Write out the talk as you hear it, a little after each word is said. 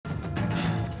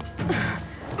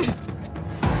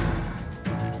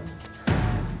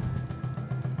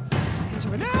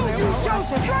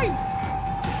bastard! Strength!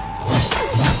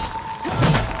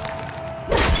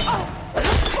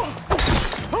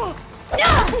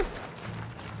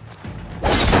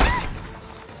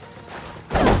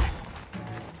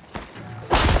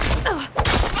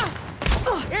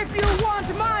 If you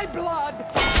want my blood,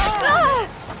 earn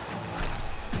it!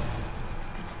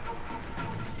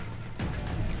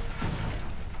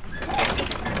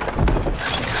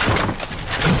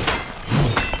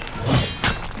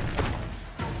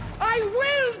 I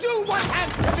will do what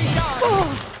has to be done!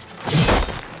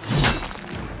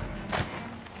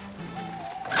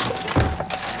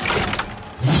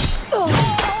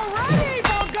 Already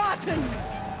forgotten!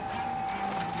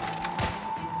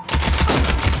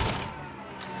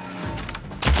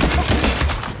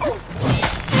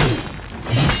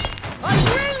 I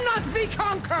will not be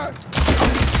conquered!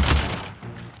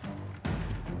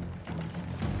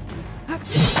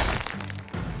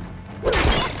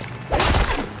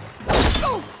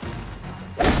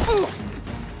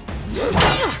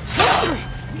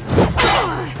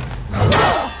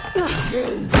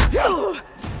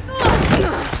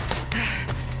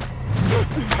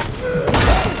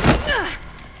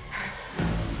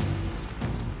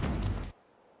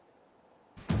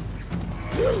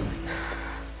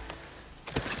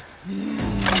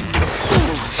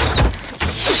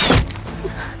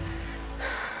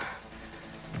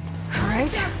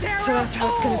 Alright, so that's how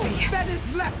it's gonna be. That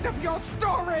is left of your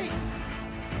story!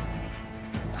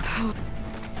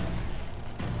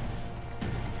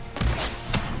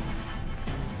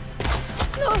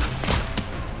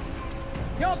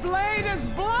 Your blade is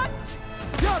blunt,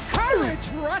 your courage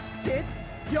rusted,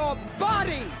 your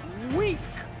body weak.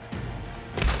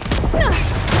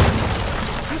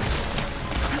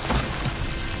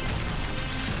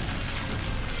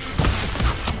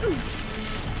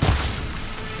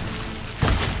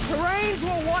 The rains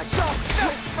will wash your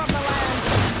filth from the land.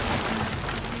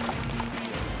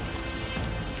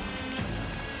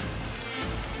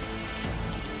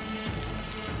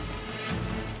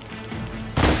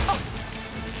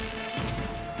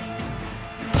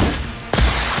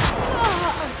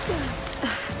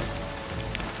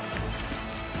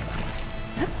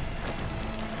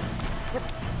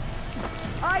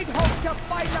 I'd hoped to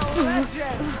fight a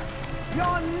legend.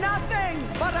 You're nothing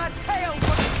but a tale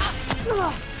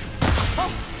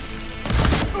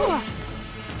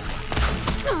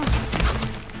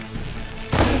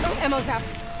Ammo's out.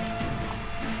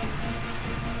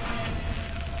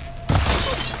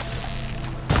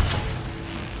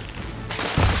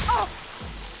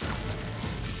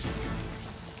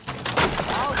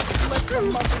 I'll split the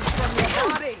muscles from your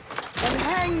body and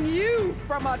hang you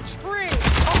from a tree.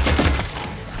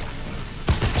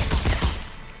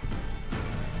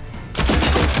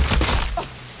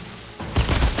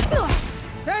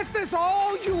 Is this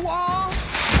all you are? If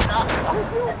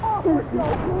you offered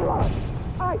your blood,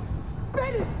 I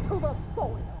spit it to the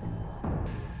soil.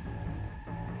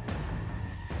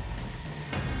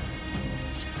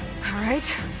 Alright,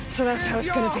 so that's how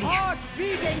it's gonna be. Your heart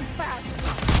beating fast.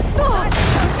 That's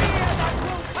the fear that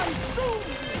will consume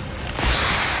you.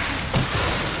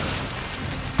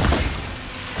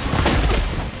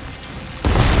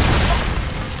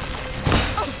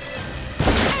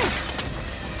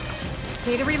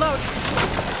 Need to reload.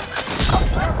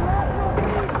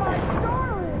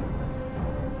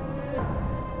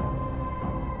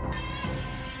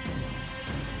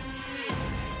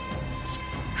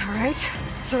 Alright,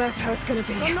 so that's how it's gonna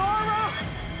be. Sonora,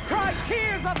 cry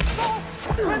tears of salt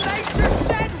when they should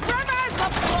shed rivers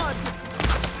of blood.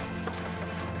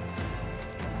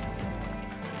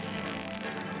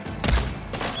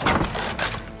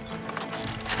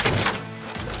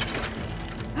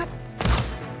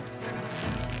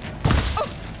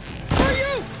 For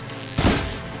you!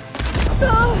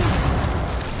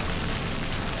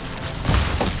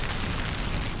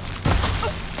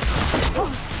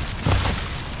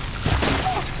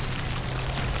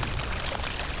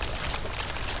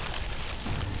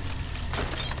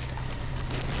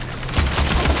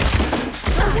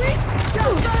 The weak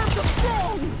shall serve the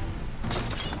strong!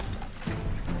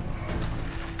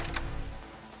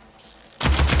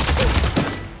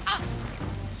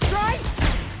 Strike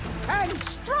and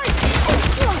strike!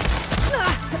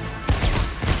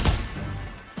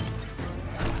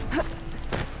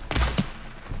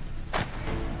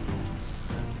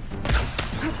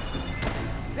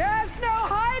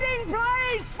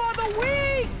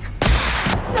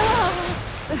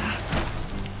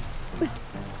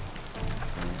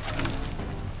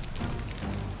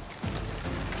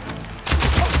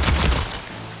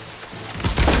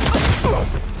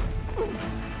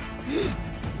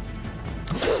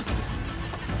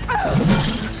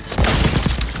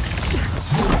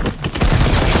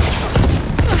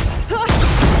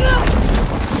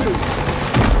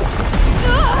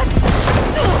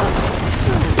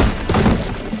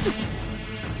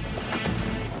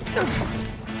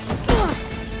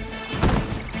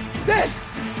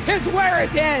 where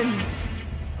it ends!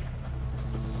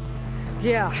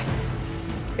 Yeah,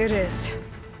 it is.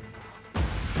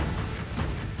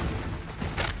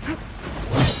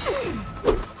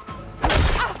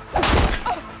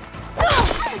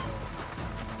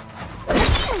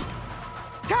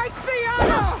 Take the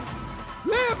honor!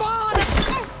 Live on!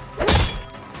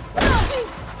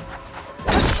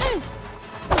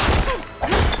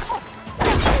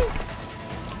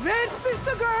 This is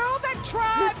the girl that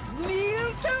tribes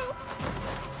kneel to?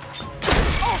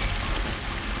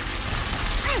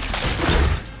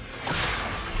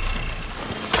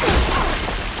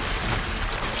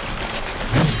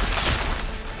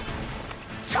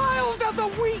 Child of the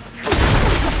weak!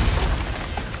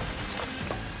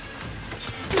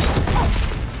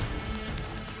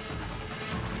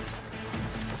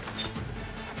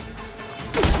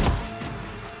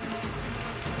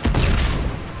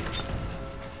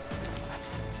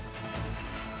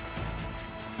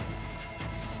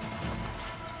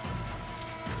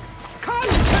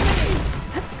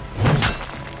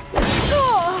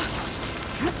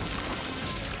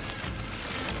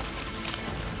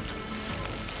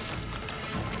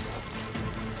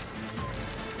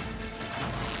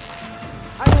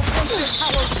 This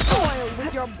hallowed soil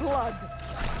with your blood!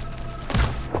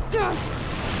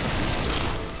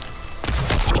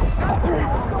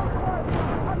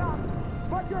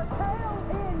 But your tail